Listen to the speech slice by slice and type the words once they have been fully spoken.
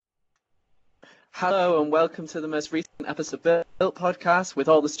Hello and welcome to the most recent episode of Built podcast with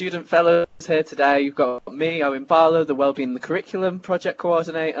all the student fellows here today. You've got me, Owen Barlow, the Wellbeing and the Curriculum project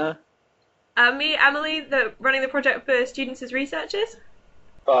coordinator. Me, Emily, running the project for students as researchers.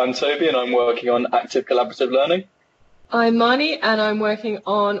 I'm Toby and I'm working on active collaborative learning. I'm Marnie and I'm working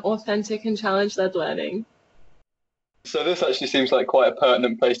on authentic and challenge-led learning. So this actually seems like quite a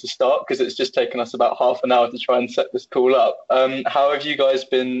pertinent place to start because it's just taken us about half an hour to try and set this call up. How have you guys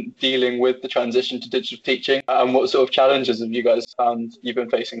been dealing with the transition to digital teaching and what sort of challenges have you guys found you've been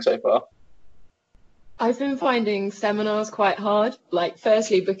facing so far? I've been finding seminars quite hard,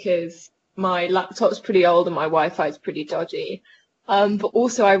 firstly because my laptop's pretty old and my Wi-Fi is pretty dodgy. But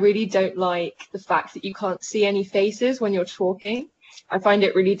also I really don't like the fact that you can't see any faces when you're talking. I find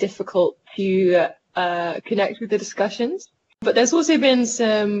it really difficult to connect with the discussions. But there's also been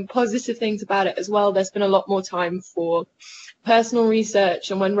some positive things about it as well. There's been a lot more time for personal research,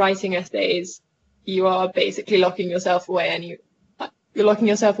 and when writing essays, you are basically locking yourself away you're locking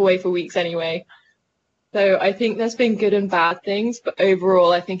yourself away for weeks anyway. So I think there's been good and bad things, but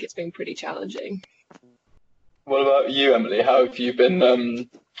overall I think it's been pretty challenging. What about you, Emily? How have you been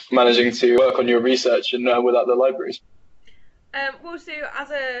managing to work on your research and without the libraries? So as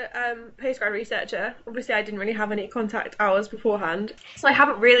a postgrad researcher, obviously I didn't really have any contact hours beforehand, so I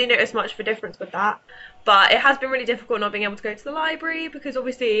haven't really noticed much of a difference with that. But it has been really difficult not being able to go to the library because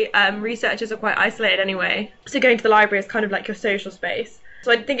obviously researchers are quite isolated anyway. So going to the library is kind of like your social space.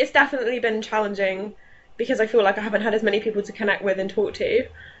 So I think it's definitely been challenging because I feel like I haven't had as many people to connect with and talk to.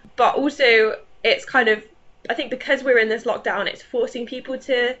 But also it's kind of, I think because we're in this lockdown, it's forcing people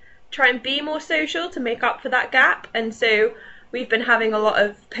to try and be more social to make up for that gap. And so we've been having a lot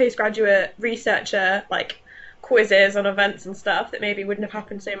of postgraduate researcher quizzes on events and stuff that maybe wouldn't have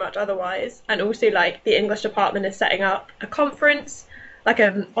happened so much otherwise. And also the English department is setting up a conference,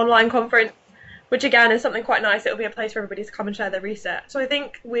 an online conference, which again is something quite nice. It'll be a place for everybody to come and share their research. So I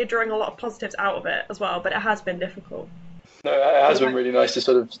think we're drawing a lot of positives out of it as well, but it has been difficult. No, it has been really nice to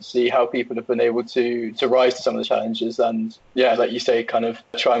sort of see how people have been able to rise to some of the challenges and, yeah, like you say, kind of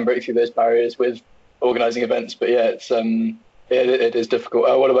try and break through those barriers with organising events. But yeah, it is difficult.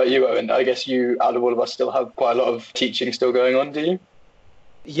 What about you, Owen? I guess you, out of all of us, still have quite a lot of teaching still going on, do you?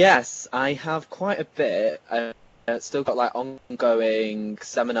 Yes, I have quite a bit. Still got ongoing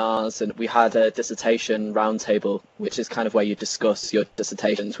seminars, and we had a dissertation roundtable, which is kind of where you discuss your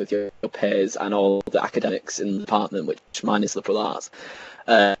dissertations with your peers and all the academics in the department, which mine is liberal arts,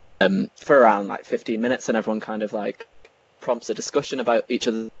 for around 15 minutes, and everyone kind of prompts a discussion about each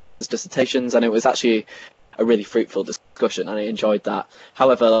other's dissertations, and it was actually a really fruitful discussion and I enjoyed that.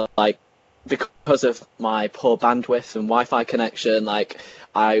 However, because of my poor bandwidth and Wi-Fi connection, I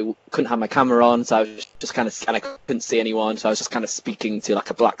couldn't have my camera on, so I was just and I couldn't see anyone, so I was just kind of speaking to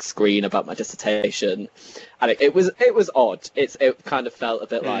a black screen about my dissertation, and it was odd. It kind of felt a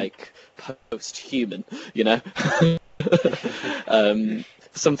bit like post-human,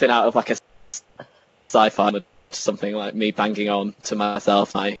 something out of a sci-fi. Something like me banging on to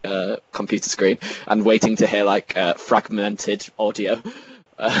myself my computer screen and waiting to hear fragmented audio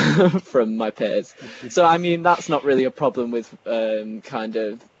from my peers. So I mean that's not really a problem with kind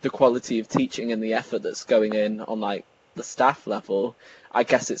of the quality of teaching and the effort that's going in on the staff level. I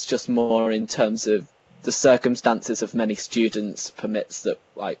guess it's just more in terms of the circumstances of many students permits that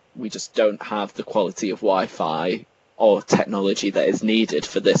we just don't have the quality of Wi-Fi or technology that is needed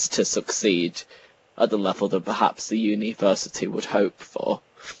for this to succeed at the level that perhaps the university would hope for.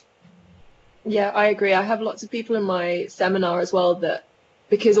 Yeah, I agree. I have lots of people in my seminar as well that,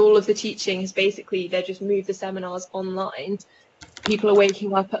 because all of the teaching is basically, they just moved the seminars online. People are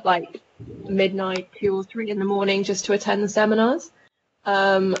waking up at midnight, 2 or 3 in the morning just to attend the seminars.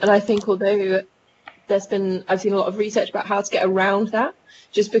 And I think although I've seen a lot of research about how to get around that,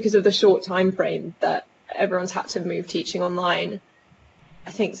 just because of the short time frame that everyone's had to move teaching online, I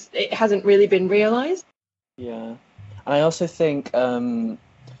think it hasn't really been realised. Yeah, and I also think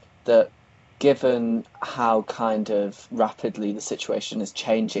that given how kind of rapidly the situation is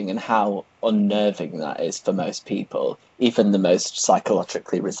changing and how unnerving that is for most people, even the most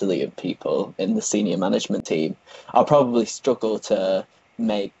psychologically resilient people in the senior management team, I'll probably struggle to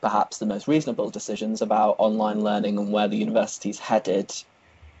make perhaps the most reasonable decisions about online learning and where the university's headed,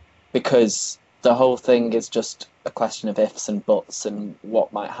 because the whole thing is just a question of ifs and buts and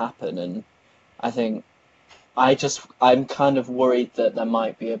what might happen. And I think I'm kind of worried that there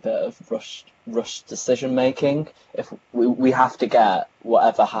might be a bit of rushed decision making if we have to get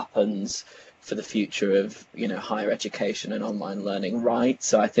whatever happens for the future of higher education and online learning right.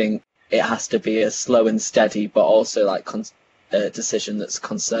 So I think it has to be a slow and steady, but also a decision that's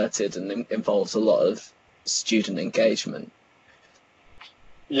concerted and involves a lot of student engagement.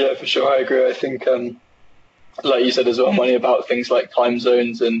 Yeah, for sure, I agree. I think, like you said as well, Marnie, about things like time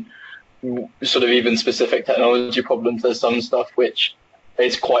zones and sort of even specific technology problems, there's some stuff which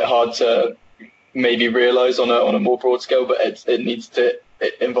is quite hard to maybe realise on a more broad scale, but it needs to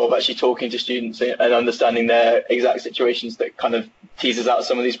involve actually talking to students and understanding their exact situations that kind of teases out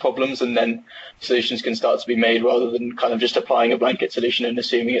some of these problems, and then solutions can start to be made rather than kind of just applying a blanket solution and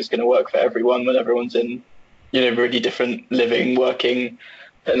assuming it's going to work for everyone when everyone's in, really different living, working,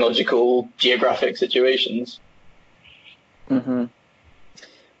 technological, geographic situations. Mm-hmm.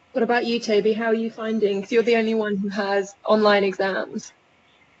 What about you, Toby? How are you finding? Because you're the only one who has online exams.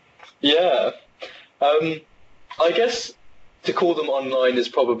 Yeah. I guess to call them online is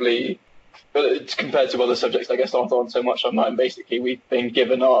probably, compared to other subjects, I guess aren't so much online. Basically, we've been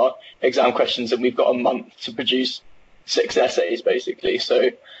given our exam questions and we've got a month to produce 6 essays, basically. So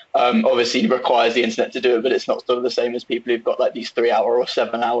obviously it requires the internet to do it, but it's not sort of the same as people who've got like these 3-hour or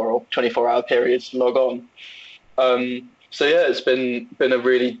 7-hour or 24-hour periods to log on. So yeah, it's been a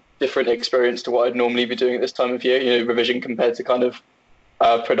really different experience to what I'd normally be doing at this time of year, revision compared to kind of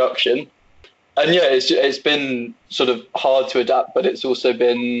production. And yeah, it's been sort of hard to adapt, but it's also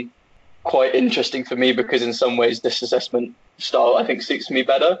been quite interesting for me because in some ways this assessment style I think suits me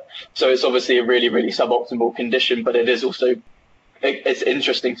better. So it's obviously a really, really suboptimal condition, but it is also, it's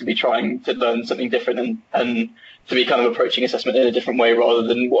interesting to be trying to learn something different and to be kind of approaching assessment in a different way rather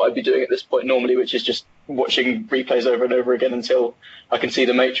than what I'd be doing at this point normally, which is just watching replays over and over again until I can see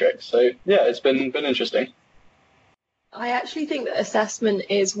the matrix. So yeah, it's been interesting. I actually think that assessment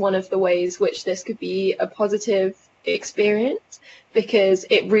is one of the ways which this could be a positive experience, because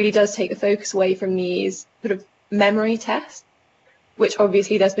it really does take the focus away from these sort of memory tests, which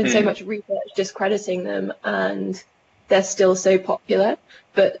obviously there's been so much research discrediting them and they're still so popular.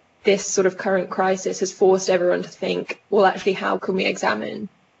 But this sort of current crisis has forced everyone to think, well, actually, how can we examine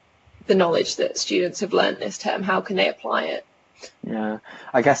the knowledge that students have learned this term? How can they apply it? Yeah,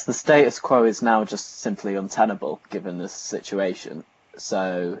 I guess the status quo is now just simply untenable given this situation.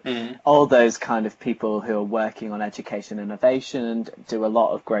 So all those kind of people who are working on education innovation and do a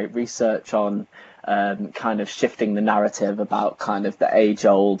lot of great research on kind of shifting the narrative about kind of the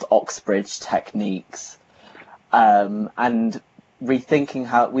age-old Oxbridge techniques and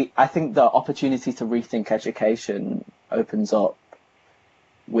rethinking I think the opportunity to rethink education opens up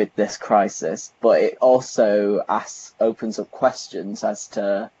with this crisis, but it also opens up questions as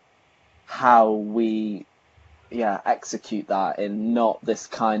to how we execute that in not this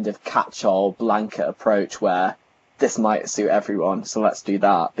kind of catch-all blanket approach where this might suit everyone, so let's do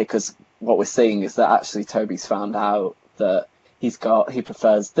that. Because what we're seeing is that actually Toby's found out that he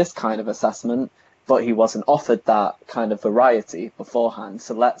prefers this kind of assessment, but he wasn't offered that kind of variety beforehand.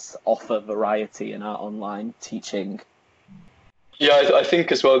 So let's offer variety in our online teaching. Yeah, I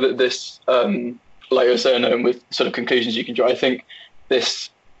think as well that this, like you're saying, and with sort of conclusions you can draw, I think this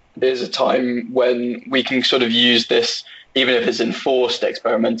is a time when we can sort of use this, even if it's enforced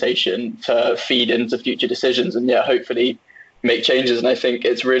experimentation, to feed into future decisions and hopefully make changes. And I think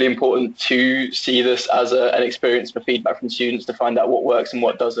it's really important to see this as an experience for feedback from students to find out what works and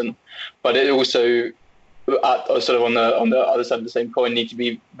what doesn't. But it also, sort of on the other side of the same coin, need to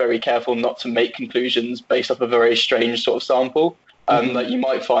be very careful not to make conclusions based off a very strange sort of sample. Like you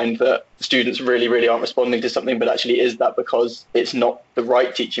might find that students really, really aren't responding to something, but actually is that because it's not the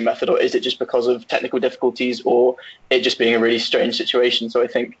right teaching method, or is it just because of technical difficulties, or it just being a really strange situation? So I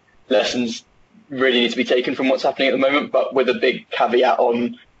think lessons really need to be taken from what's happening at the moment, but with a big caveat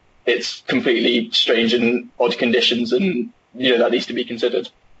on it's completely strange and odd conditions, and that needs to be considered.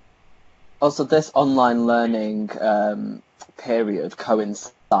 Also, this online learning period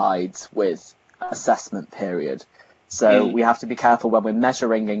coincides with assessment period. So we have to be careful when we're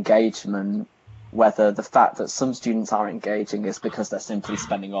measuring engagement, whether the fact that some students are engaging is because they're simply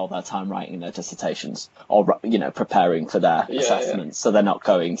spending all their time writing their dissertations or, preparing for their assessments. So they're not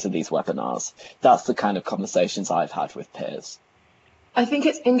going to these webinars. That's the kind of conversations I've had with peers. I think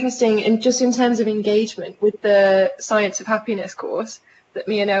it's interesting, and just in terms of engagement, with the Science of Happiness course that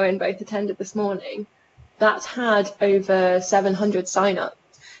me and Owen both attended this morning, that's had over 700 sign-ups.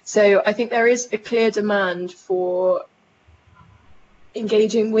 So I think there is a clear demand for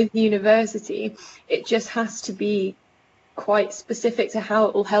engaging with university. It just has to be quite specific to how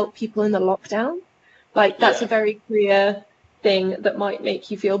it will help people in the lockdown. Like that's a very clear thing that might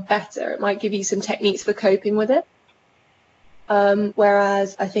make you feel better. It might give you some techniques for coping with it.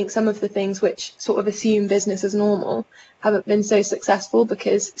 Whereas I think some of the things which sort of assume business as normal haven't been so successful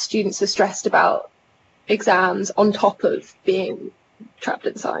because students are stressed about exams on top of being trapped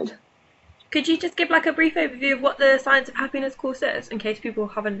inside. Could you just give like a brief overview of what the Science of Happiness course is, in case people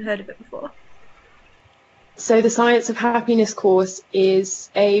haven't heard of it before? So the Science of Happiness course is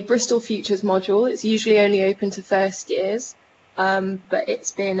a Bristol Futures module. It's usually only open to first years, but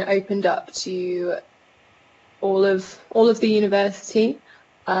it's been opened up to all of the university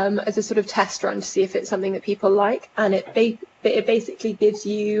as a sort of test run to see if it's something that people like. And it basically gives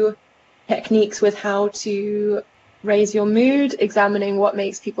you techniques with how to raise your mood, examining what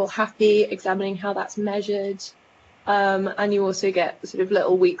makes people happy, examining how that's measured. And you also get sort of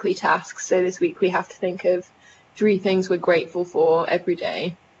little weekly tasks. So this week we have to think of 3 things we're grateful for every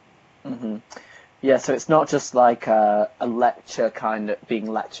day. Mm-hmm. Yeah, so it's not just like a lecture kind of being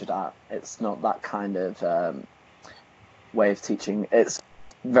lectured at. It's not that kind of way of teaching. It's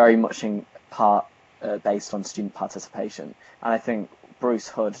very much in part based on student participation. And I think Bruce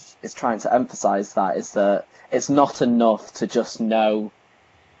Hood is trying to emphasise that, is that it's not enough to just know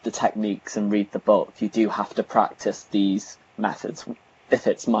the techniques and read the book. You do have to practice these methods. If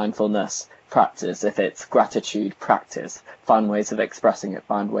it's mindfulness, practice. If it's gratitude, practice. Find ways of expressing it,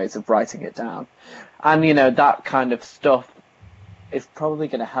 find ways of writing it down. And, you know, that kind of stuff is probably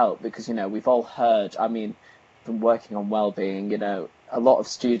going to help because, you know, we've all heard, I mean, from working on well-being, you know, a lot of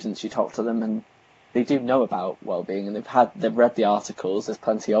students, you talk to them and they do know about well-being and they've read the articles, there's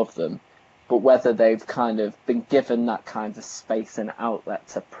plenty of them. But whether they've kind of been given that kind of space and outlet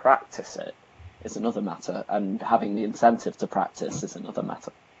to practice it is another matter, and having the incentive to practice is another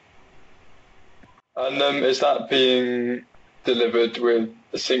matter. And is that being delivered with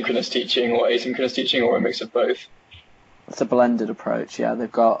synchronous teaching or asynchronous teaching, or a mix of both? It's a blended approach, yeah.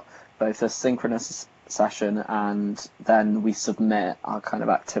 They've got both a synchronous session and then we submit our kind of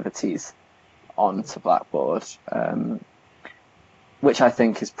activities onto Blackboard, which I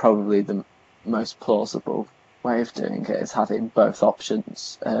think is probably the most plausible way of doing it, is having both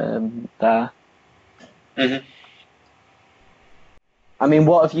options there. Mm-hmm. I mean,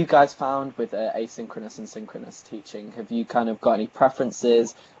 what have you guys found with asynchronous and synchronous teaching? Have you kind of got any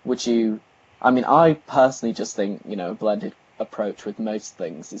preferences? I mean, I personally just think, you know, a blended approach with most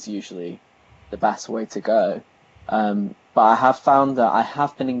things is usually the best way to go. But I have found that I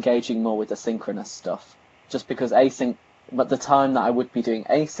have been engaging more with the synchronous stuff, just because but the time that I would be doing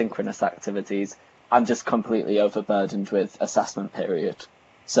asynchronous activities, I'm just completely overburdened with assessment period.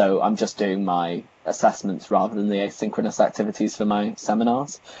 So I'm just doing my assessments rather than the asynchronous activities for my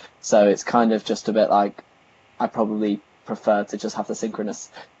seminars. So it's kind of just a bit like, I probably prefer to just have the synchronous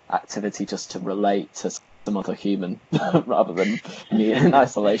activity just to relate to some other human rather than me in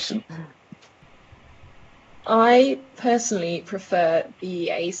isolation. I personally prefer the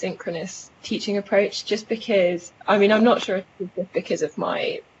asynchronous teaching approach just because, I mean, I'm not sure if it's just because of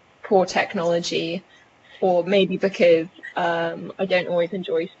my poor technology or maybe because I don't always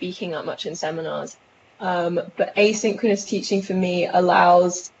enjoy speaking that much in seminars. But asynchronous teaching for me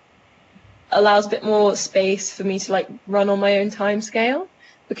allows a bit more space for me to like run on my own time scale,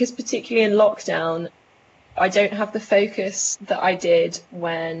 because particularly in lockdown, I don't have the focus that I did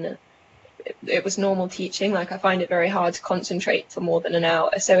when it was normal teaching. Like I find it very hard to concentrate for more than an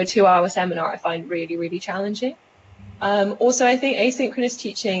hour. So a 2-hour seminar I find really, really challenging. Also, I think asynchronous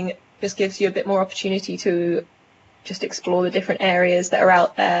teaching just gives you a bit more opportunity to just explore the different areas that are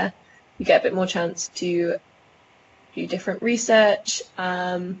out there. You get a bit more chance to do different research,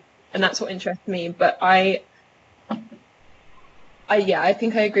 and that's what interests me. But I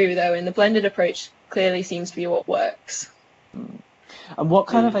think I agree with Owen. The blended approach clearly seems to be what works. And what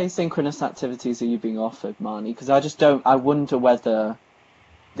kind of asynchronous activities are you being offered, Marnie? Because I wonder whether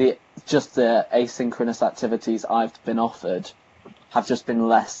the asynchronous activities I've been offered have just been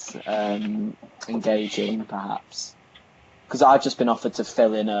less engaging, perhaps. Because I've just been offered to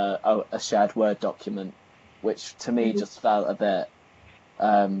fill in a shared Word document, which to me just felt a bit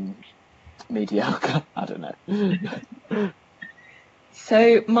mediocre. I don't know.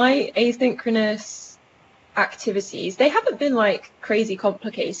 So my asynchronous activities, they haven't been like crazy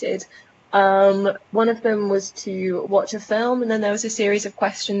complicated. One of them was to watch a film, and then there was a series of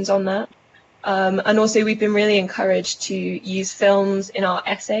questions on that. And also we've been really encouraged to use films in our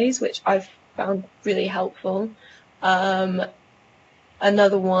essays, which I've found really helpful. Another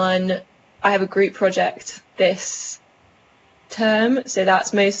one, I have a group project this term, so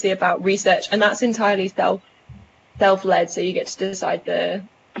that's mostly about research, and that's entirely self-led, so you get to decide the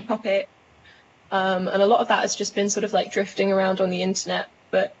topic. And a lot of that has just been sort of like drifting around on the internet,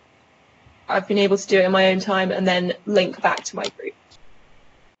 but I've been able to do it in my own time and then link back to my group.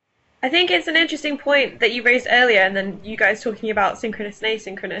 I think it's an interesting point that you raised earlier, and then you guys talking about synchronous and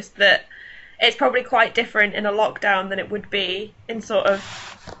asynchronous, that it's probably quite different in a lockdown than it would be in sort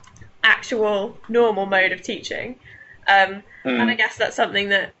of actual normal mode of teaching. And I guess that's something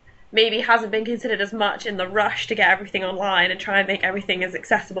that maybe hasn't been considered as much in the rush to get everything online and try and make everything as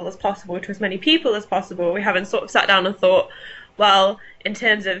accessible as possible to as many people as possible. We haven't sort of sat down and thought, well, in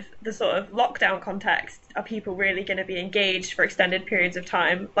terms of the sort of lockdown context, are people really going to be engaged for extended periods of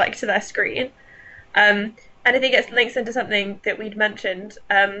time, like to their screen? And I think it links into something that we'd mentioned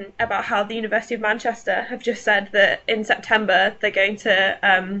about how the University of Manchester have just said that in September they're going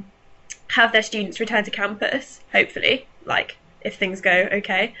to have their students return to campus, hopefully, like if things go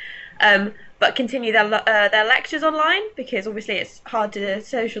okay, but continue their lectures online, because obviously it's hard to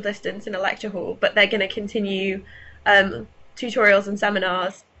social distance in a lecture hall, but they're going to continue tutorials and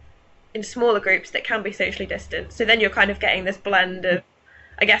seminars in smaller groups that can be socially distanced. So then you're kind of getting this blend of,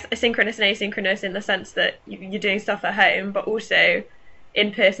 I guess, asynchronous and asynchronous in the sense that you're doing stuff at home, but also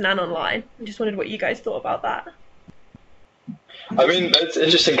in person and online. I just wondered what you guys thought about that. I mean, it's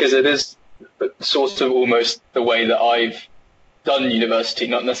interesting because it is sort of almost the way that I've done university,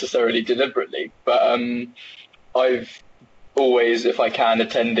 not necessarily deliberately, but I've always, if I can,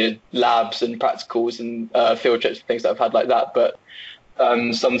 attended labs and practicals and field trips and things that I've had like that, but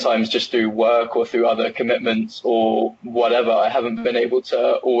sometimes just through work or through other commitments or whatever, I haven't been able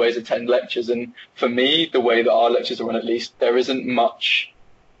to always attend lectures. And for me, the way that our lectures are run, at least, there isn't much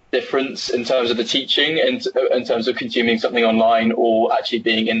difference in terms of the teaching and in terms of consuming something online or actually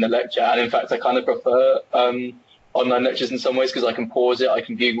being in the lecture. And in fact, I kind of prefer online lectures in some ways, because I can pause it, I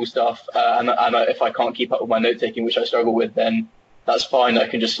can Google stuff, and if I can't keep up with my note taking, which I struggle with, then that's fine. I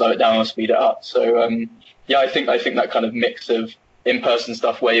can just slow it down or speed it up. So yeah, I think that kind of mix of in-person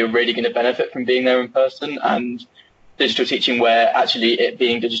stuff where you're really going to benefit from being there in person, and digital teaching where actually it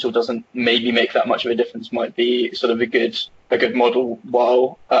being digital doesn't maybe make that much of a difference, might be sort of a good model,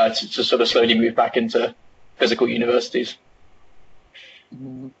 while to sort of slowly move back into physical universities.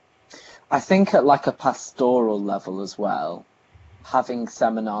 I think at like a pastoral level as well, having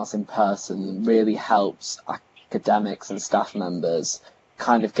seminars in person really helps academics and staff members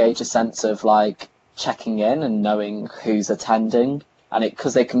kind of gauge a sense of like checking in and knowing who's attending, and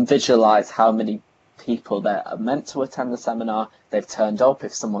because they can visualize how many people that are meant to attend the seminar, they've turned up.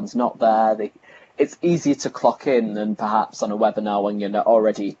 If someone's not there, it's easier to clock in than perhaps on a webinar when you're not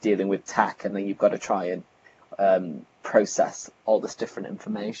already dealing with tech and then you've got to try and process all this different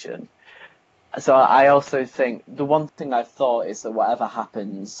information. So I also think the one thing I thought is that whatever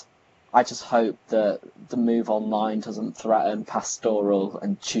happens, I just hope that the move online doesn't threaten pastoral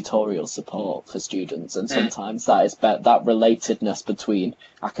and tutorial support for students. And sometimes that is that relatedness between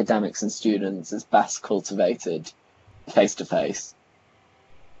academics and students is best cultivated face to face.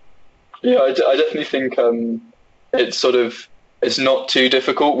 Yeah, I definitely think it's not too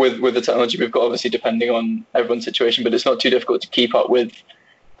difficult with the technology we've got, obviously depending on everyone's situation, but it's not too difficult to keep up with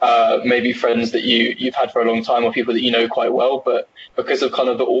maybe friends that you've had for a long time or people that you know quite well, but because of kind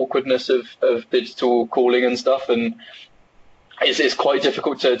of the awkwardness of digital calling and stuff, and it's quite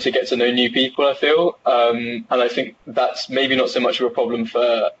difficult to get to know new people, I feel, and I think that's maybe not so much of a problem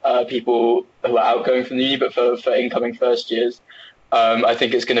for people who are outgoing from the uni, but for incoming first years, I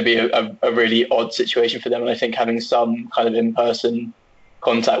think it's going to be a really odd situation for them, and I think having some kind of in-person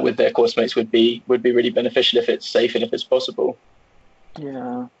contact with their course mates would be really beneficial if it's safe and if it's possible.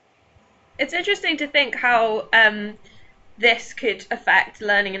 Yeah. It's interesting to think how this could affect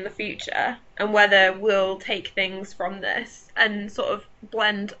learning in the future, and whether we'll take things from this and sort of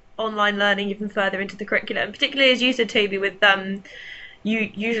blend online learning even further into the curriculum, particularly as you said, Toby, with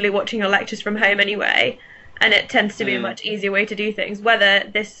you usually watching your lectures from home anyway, and it tends to be a much easier way to do things, whether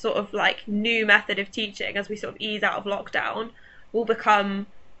this sort of like new method of teaching as we sort of ease out of lockdown will become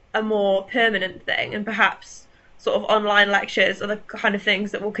a more permanent thing, and perhaps sort of online lectures are the kind of things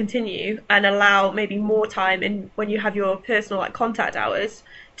that will continue and allow maybe more time in when you have your personal like contact hours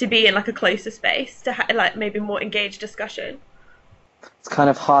to be in like a closer space to like maybe more engaged discussion. It's kind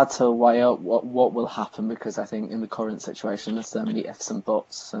of hard to weigh up what will happen, because I think in the current situation there's so many ifs and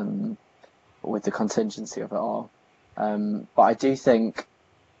buts and with the contingency of it all. But I do think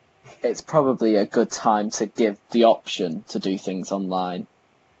it's probably a good time to give the option to do things online,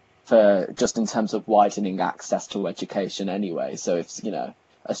 for just in terms of widening access to education anyway. So if,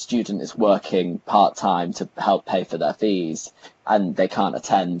 a student is working part-time to help pay for their fees and they can't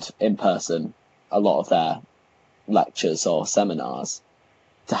attend in person a lot of their lectures or seminars,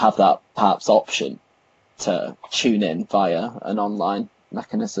 to have that perhaps option to tune in via an online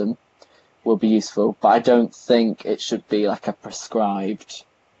mechanism will be useful. But I don't think it should be like a prescribed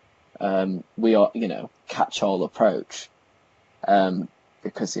catch-all approach.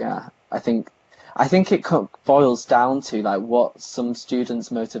 Because I think it boils down to like what some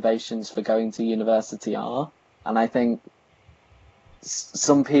students' motivations for going to university are, and I think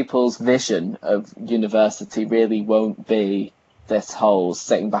some people's vision of university really won't be this whole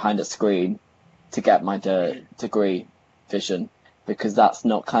sitting behind a screen to get my degree vision, because that's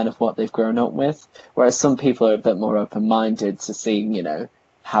not kind of what they've grown up with. Whereas some people are a bit more open-minded to seeing, you know,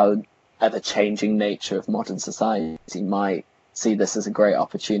 how ever-changing nature of modern society might see this as a great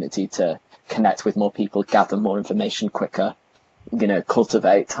opportunity to connect with more people, gather more information quicker, you know,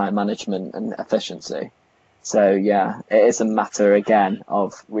 cultivate time management and efficiency. So yeah, it is a matter again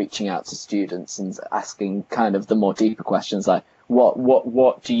of reaching out to students and asking kind of the more deeper questions like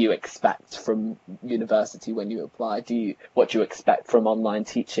what do you expect from university when you apply? What do you expect from online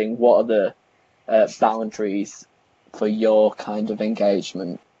teaching? What are the boundaries for your kind of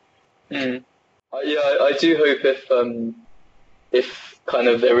engagement? Yeah, I do hope if kind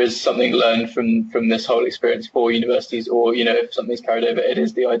of there is something learned from this whole experience for universities, or, you know, if something's carried over, it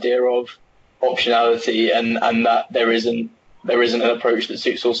is the idea of optionality, and that there isn't an approach that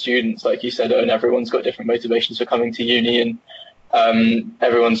suits all students, like you said, and everyone's got different motivations for coming to uni, and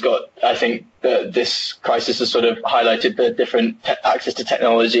everyone's got, I think that this crisis has sort of highlighted the different access to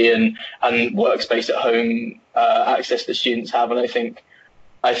technology and workspace at home access that students have, and I think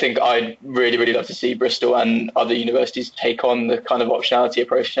I'd really love to see Bristol and other universities take on the kind of optionality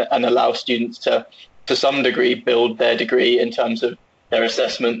approach and allow students to some degree build their degree in terms of their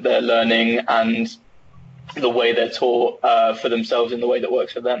assessment, their learning, and the way they're taught for themselves in the way that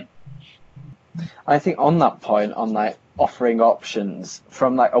works for them. I think on that point, on like offering options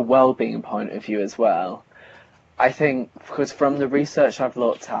from like a well-being point of view as well, I think because from the research I've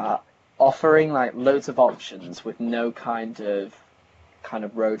looked at, offering like loads of options with no kind of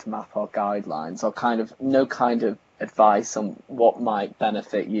roadmap or guidelines, or kind of no kind of advice on what might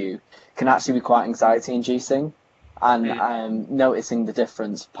benefit you, can actually be quite anxiety inducing. And noticing the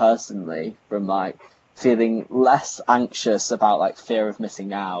difference personally from like feeling less anxious about like fear of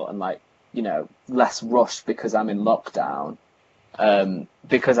missing out and like, you know, less rushed because I'm in lockdown,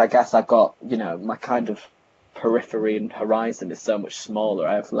 because I guess I've got, you know, my kind of periphery and horizon is so much smaller.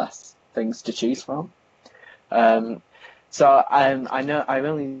 I have less things to choose from. So I know I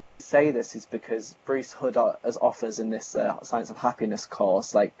only say this is because Bruce Hood offers in this Science of Happiness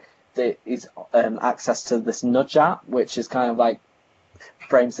course, like there is access to this nudge app, which is kind of like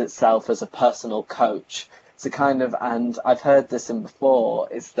frames itself as a personal coach. So kind of, and I've heard this in before,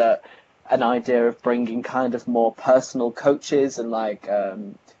 is that an idea of bringing kind of more personal coaches and like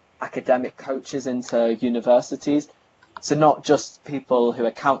academic coaches into universities. So not just people who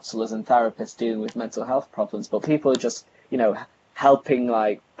are counsellors and therapists dealing with mental health problems, but people who just, you know, helping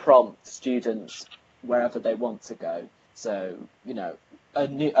like prompt students wherever they want to go. So, you know,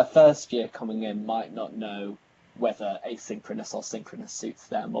 a first year coming in might not know whether asynchronous or synchronous suits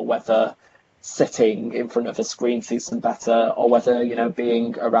them, or whether sitting in front of a screen suits them better, or whether, you know,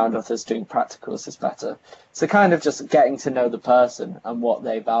 being around others doing practicals is better. So kind of just getting to know the person and what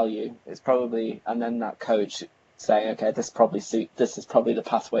they value is probably, and then that coach saying, okay, this is probably the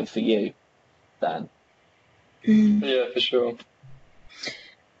pathway for you then. Yeah, for sure.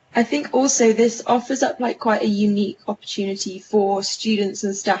 I think also this offers up like quite a unique opportunity for students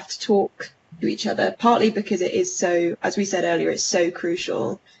and staff to talk to each other, partly because it is so, as we said earlier, it's so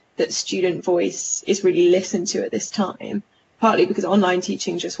crucial that student voice is really listened to at this time, partly because online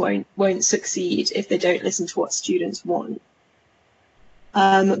teaching just won't succeed if they don't listen to what students want.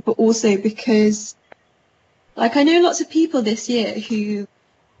 But also because, like, I know lots of people this year who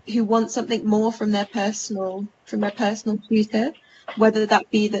want something more from their personal tutor, whether that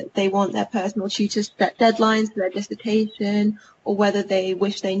be that they want their personal tutor to set deadlines for their dissertation, or whether they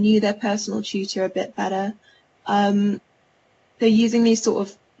wish they knew their personal tutor a bit better. They're using these sort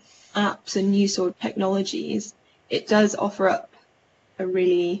of apps and new sort of technologies. It does offer up a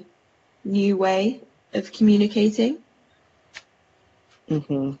really new way of communicating.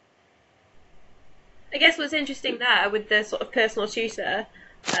 Mm-hmm. I guess what's interesting there with the sort of personal tutor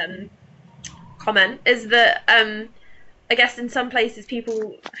comment is that I guess in some places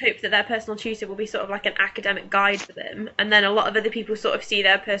people hope that their personal tutor will be sort of like an academic guide for them, and then a lot of other people sort of see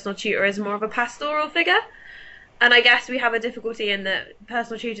their personal tutor as more of a pastoral figure. And I guess we have a difficulty in that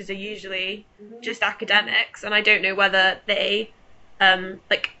personal tutors are usually just academics, and I don't know whether they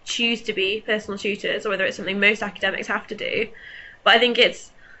like choose to be personal tutors or whether it's something most academics have to do. But I think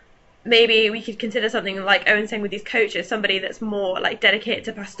it's, maybe we could consider something like Owen saying with these coaches, somebody that's more like dedicated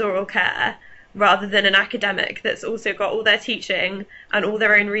to pastoral care rather than an academic that's also got all their teaching and all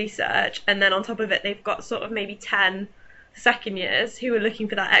their own research, and then on top of it they've got sort of maybe 10 second years who are looking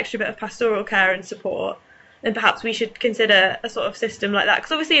for that extra bit of pastoral care and support, then perhaps we should consider a sort of system like that.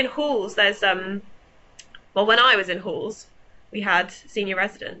 Because obviously in halls there's well, when I was in halls we had senior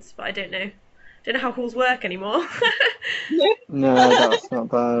residents, but I don't know how halls work anymore. No, that's not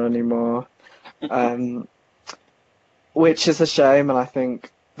there anymore. Which is a shame, and I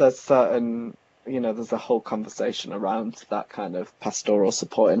think there's certain, there's a whole conversation around that kind of pastoral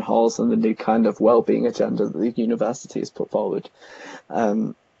support in halls and the new kind of well-being agenda that the university has put forward.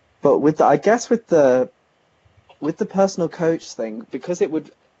 But I guess with the personal coach thing, because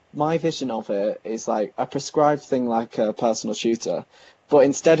my vision of it is like a prescribed thing like a personal tutor, but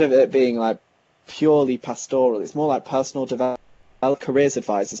instead of it being like purely pastoral, it's more like personal development, careers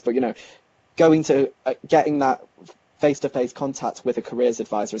advisors, but getting that face-to-face contact with a careers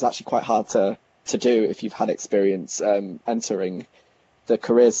advisor is actually quite hard to do if you've had experience entering the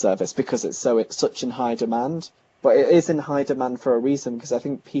careers service, because it's such in high demand. But it is in high demand for a reason, because I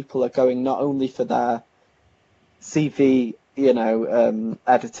think people are going not only for their CV,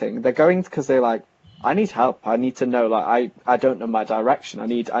 editing, they're going because they're like, I need help. I need to know, like, I don't know my direction. I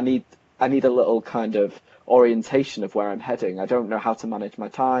need a little kind of orientation of where I'm heading. I don't know how to manage my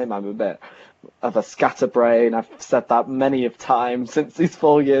time. I'm a bit of a scatterbrain. I've said that many of times since these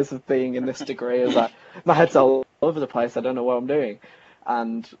 4 years of being in this degree. Is that my head's all over the place. I don't know what I'm doing.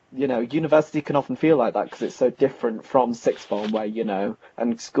 And, university can often feel like that because it's so different from sixth form where,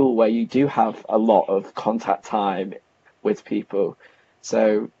 and school where you do have a lot of contact time with people.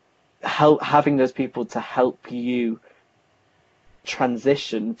 So having those people to help you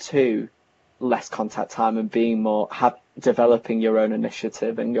transition to less contact time and being more developing your own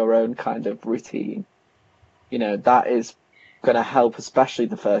initiative and your own kind of routine, that is going to help, especially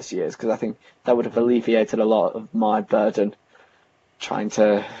the first years, because I think that would have alleviated a lot of my burden trying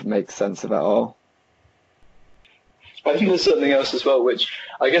to make sense of it all. I think there's something else as well, which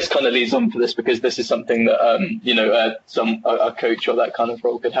I guess kind of leads on for this, because this is something that a coach or that kind of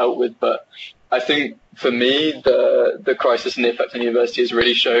role could help with. But I think for me, the crisis and the effect on university has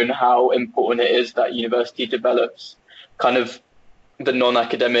really shown how important it is that university develops kind of the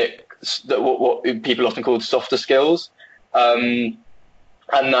non-academic, what people often call softer skills.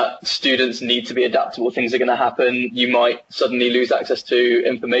 And that students need to be adaptable. Things are going to happen. You might suddenly lose access to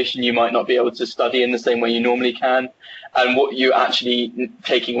information. You might not be able to study in the same way you normally can. And what you're actually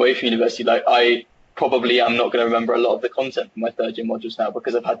taking away from university, like I probably am not going to remember a lot of the content from my third year modules now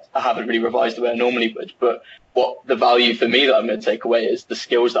because I haven't really revised the way I normally would. But what the value for me that I'm going to take away is the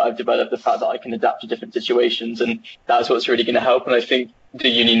skills that I've developed, the fact that I can adapt to different situations. And that's what's really going to help. And I think the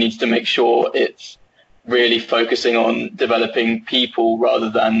uni needs to make sure it's really focusing on developing people rather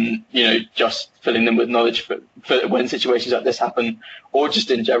than, just filling them with knowledge for when situations like this happen, or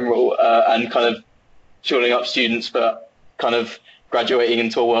just in general, and kind of tooling up students for kind of graduating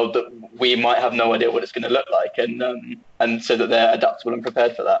into a world that we might have no idea what it's going to look like, and so that they're adaptable and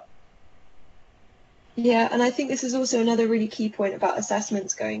prepared for that. Yeah, and I think this is also another really key point about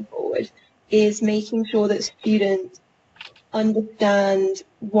assessments going forward, is making sure that students understand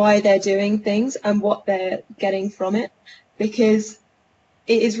why they're doing things and what they're getting from it, because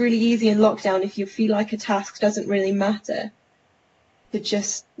it is really easy in lockdown, if you feel like a task doesn't really matter, to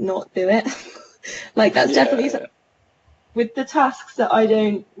just not do it. Like that's definitely something. With the tasks that I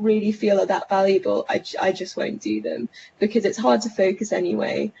don't really feel are that valuable, I just won't do them, because it's hard to focus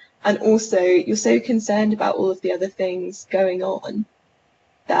anyway, and also you're so concerned about all of the other things going on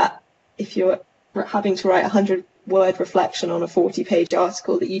that if you're having to write 100-word reflection on a 40-page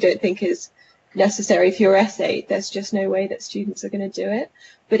article that you don't think is necessary for your essay, there's just no way that students are going to do it.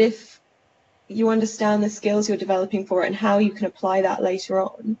 But if you understand the skills you're developing for it and how you can apply that later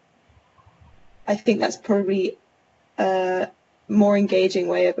on, I think that's probably a more engaging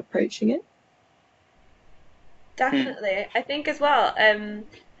way of approaching it. Definitely. I think as well,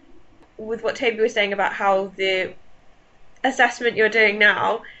 with what Toby was saying about how the assessment you're doing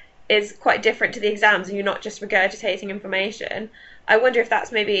now is quite different to the exams and you're not just regurgitating information, I wonder if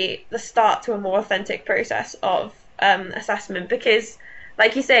that's maybe the start to a more authentic process of assessment, because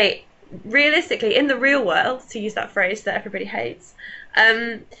like you say, realistically in the real world, to use that phrase that everybody hates,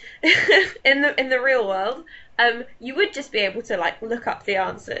 in the real world, you would just be able to like look up the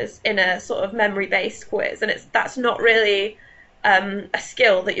answers in a sort of memory-based quiz, and that's not really a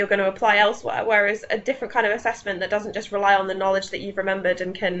skill that you're going to apply elsewhere, whereas a different kind of assessment that doesn't just rely on the knowledge that you've remembered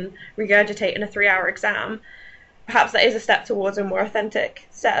and can regurgitate in a 3-hour exam, perhaps that is a step towards a more authentic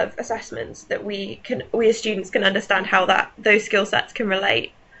set of assessments that we as students can understand how those skill sets can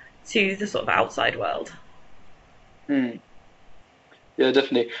relate to the sort of outside world. Yeah,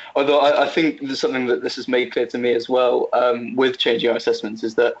 definitely. Although I think there's something that this has made clear to me as well, with changing our assessments,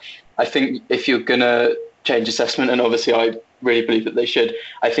 is that I think if you're going to change assessment, and obviously I really believe that they should,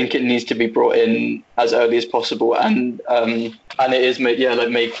 I think it needs to be brought in as early as possible, and it is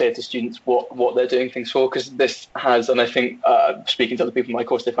made clear to students what they're doing things for, because this has, and I think speaking to other people in my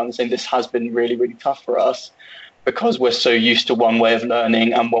course, they found the same. This has been really, really tough for us, because we're so used to one way of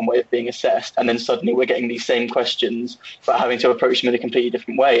learning and one way of being assessed, and then suddenly we're getting these same questions but having to approach them in a completely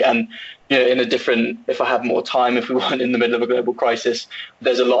different way. And if I had more time, if we weren't in the middle of a global crisis,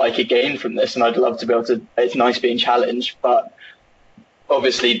 there's a lot I could gain from this, and I'd love to be able to. It's nice being challenged, but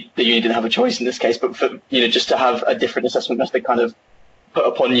obviously the uni didn't have a choice in this case. But for just to have a different assessment method kind of put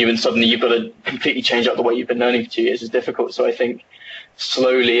upon you, and suddenly you've got to completely change up the way you've been learning for 2 years is difficult. So I think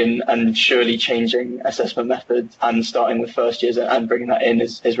slowly and surely changing assessment methods and starting with first years and bringing that in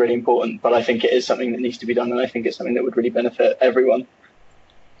is really important. But I think it is something that needs to be done, and I think it's something that would really benefit everyone.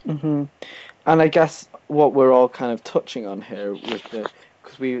 Mm-hmm. And I guess what we're all kind of touching on here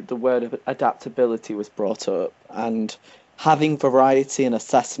with the word of adaptability was brought up, and having variety in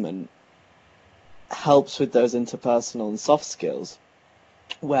assessment helps with those interpersonal and soft skills,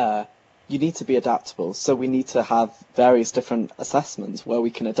 where you need to be adaptable. So we need to have various different assessments where we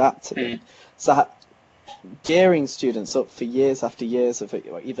can adapt to them. So gearing students up for years after years of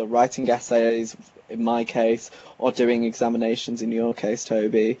either writing essays, in my case, or doing examinations in your case,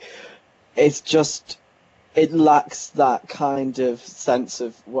 Toby, it lacks that kind of sense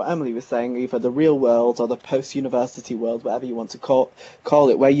of what Emily was saying, either the real world or the post-university world, whatever you want to call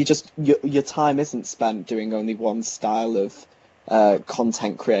it, where your time isn't spent doing only one style of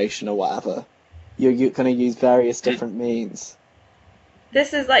content creation or whatever. You're going to use various different means.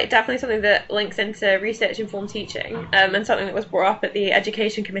 This is definitely something that links into research-informed teaching, and something that was brought up at the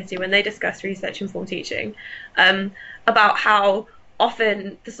Education Committee when they discussed research-informed teaching, about how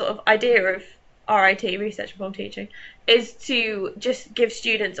often the sort of idea of RIT, research-informed teaching, is to just give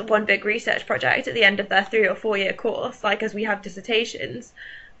students one big research project at the end of their 3 or 4 year course, as we have dissertations.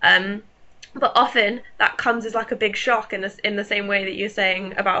 But often that comes as a big shock in the same way that you're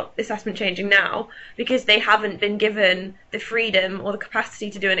saying about assessment changing now, because they haven't been given the freedom or the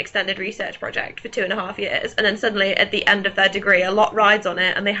capacity to do an extended research project for 2.5 years, and then suddenly at the end of their degree a lot rides on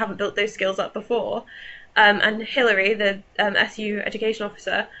it and they haven't built those skills up before. And Hilary, the SU education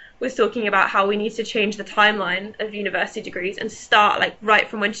officer, was talking about how we need to change the timeline of university degrees and start right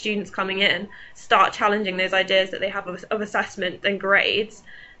from when students coming in start challenging those ideas that they have of assessment and grades,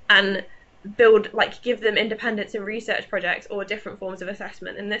 and give them independence in research projects or different forms of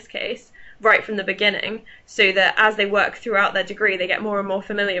assessment in this case right from the beginning, so that as they work throughout their degree they get more and more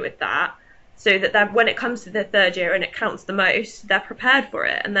familiar with that, so that when it comes to their 3rd year and it counts the most, they're prepared for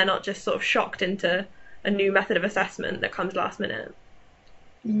it and they're not just sort of shocked into a new method of assessment that comes last minute.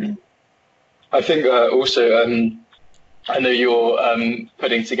 Mm-hmm. I think also I know you're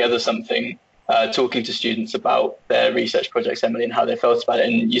putting together something, talking to students about their research projects, Emily, and how they felt about it.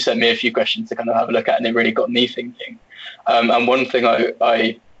 And you sent me a few questions to kind of have a look at, and it really got me thinking. And one thing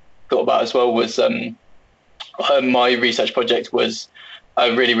I thought about as well was my research project was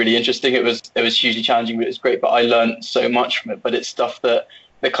really, really interesting. It was hugely challenging, but it was great. But I learned so much from it. But it's stuff that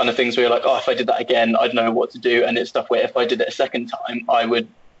the kind of things where you're like, oh, if I did that again, I'd know what to do. And it's stuff where if I did it a second time, I would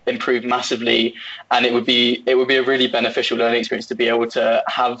improve massively, and it would be a really beneficial learning experience to be able to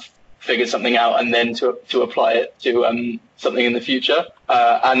have figured something out and then to apply it to something in the future.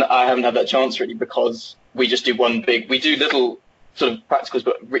 And I haven't had that chance really, because we just do we do little sort of practicals,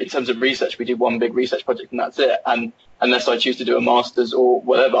 but in terms of research, we do one big research project and that's it. And unless I choose to do a master's or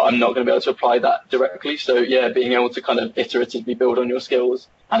whatever, I'm not going to be able to apply that directly. So yeah, being able to kind of iteratively build on your skills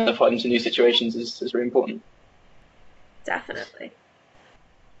and apply them to new situations is really important. Definitely.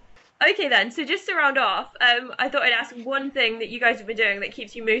 Okay then, so just to round off, I thought I'd ask one thing that you guys have been doing that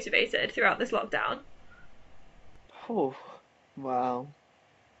keeps you motivated throughout this lockdown. Oh, wow.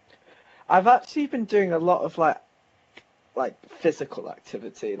 I've actually been doing a lot of like physical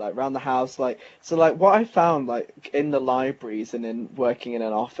activity, around the house. What I found in the libraries and in working in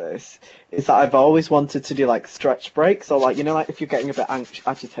an office is that I've always wanted to do stretch breaks, or if you're getting a bit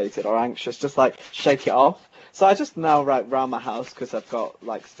agitated or anxious, just shake it off. So I just now around my house, because I've got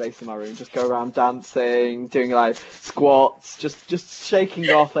space in my room, just go around dancing, doing squats, just shaking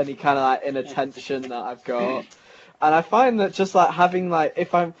off any kind of inner tension that I've got. And I find that just having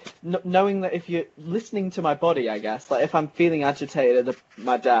if I'm knowing that if you're listening to my body, I guess, if I'm feeling agitated at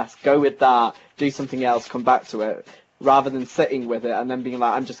my desk, go with that, do something else, come back to it, rather than sitting with it and then being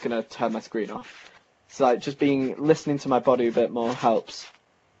I'm just gonna turn my screen off. So just listening to my body a bit more helps.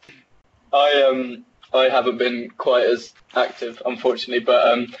 I haven't been quite as active, unfortunately,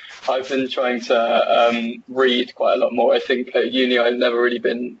 but I've been trying to read quite a lot more. I think at uni I've never really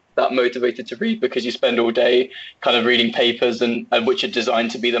been that motivated to read because you spend all day kind of reading papers and which are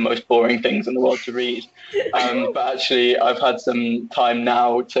designed to be the most boring things in the world to read. But actually I've had some time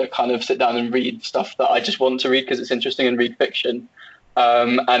now to kind of sit down and read stuff that I just want to read because it's interesting, and read fiction.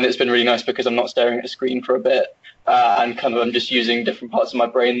 And it's been really nice because I'm not staring at a screen for a bit. And kind of I'm just using different parts of my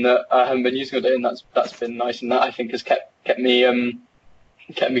brain that I haven't been using all day, and that's been nice, and that I think has kept me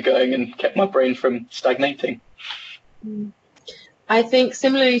going and kept my brain from stagnating. I think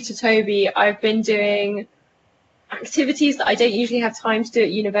similarly to Toby, I've been doing activities that I don't usually have time to do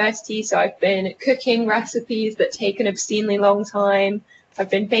at university. So I've been cooking recipes that take an obscenely long time. I've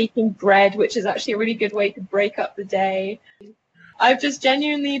been baking bread, which is actually a really good way to break up the day. I've just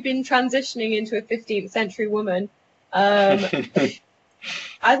genuinely been transitioning into a 15th century woman. As it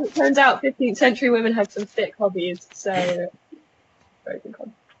turns out, 15th century women have some thick hobbies, so very good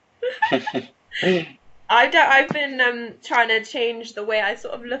hobby. I've been trying to change the way I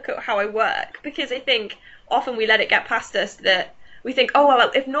sort of look at how I work, because I think often we let it get past us that we think, oh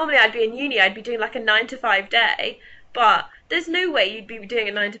well, if normally I'd be in uni, I'd be doing like a 9 to 5 day, but there's no way you'd be doing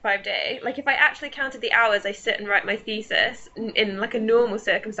a 9 to 5 day. Like if I actually counted the hours I sit and write my thesis in like a normal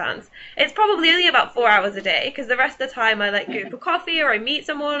circumstance, it's probably only about 4 hours a day, because the rest of the time I like go for coffee, or I meet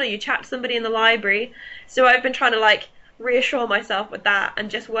someone, or you chat to somebody in the library. So I've been trying to like reassure myself with that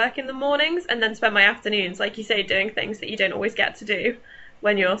and just work in the mornings and then spend my afternoons, like you say, doing things that you don't always get to do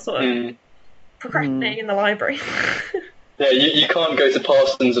when you're sort of procrastinating in the library. Yeah, you can't go to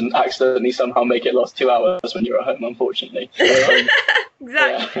Parsons and accidentally somehow make it last 2 hours when you're at home, unfortunately. So,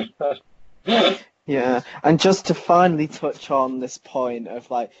 Exactly. Yeah, and just to finally touch on this point of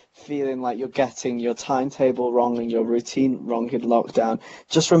like feeling like you're getting your timetable wrong and your routine wrong in lockdown,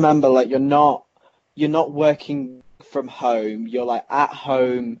 just remember like you're not working from home, you're like at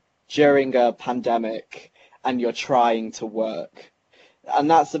home during a pandemic and you're trying to work.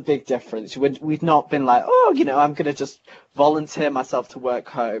 And that's a big difference. We've not been like, oh, I'm going to just volunteer myself to work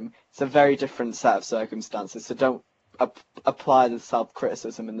home. It's a very different set of circumstances. So don't apply the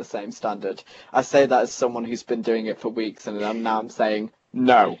self-criticism in the same standard. I say that as someone who's been doing it for weeks, and now I'm saying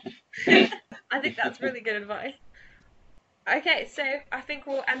no. I think that's really good advice. Okay, so I think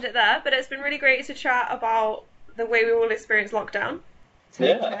we'll end it there, but it's been really great to chat about the way we all experience lockdown.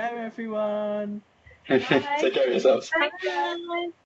 Take care, everyone. Take care of yourselves. Bye.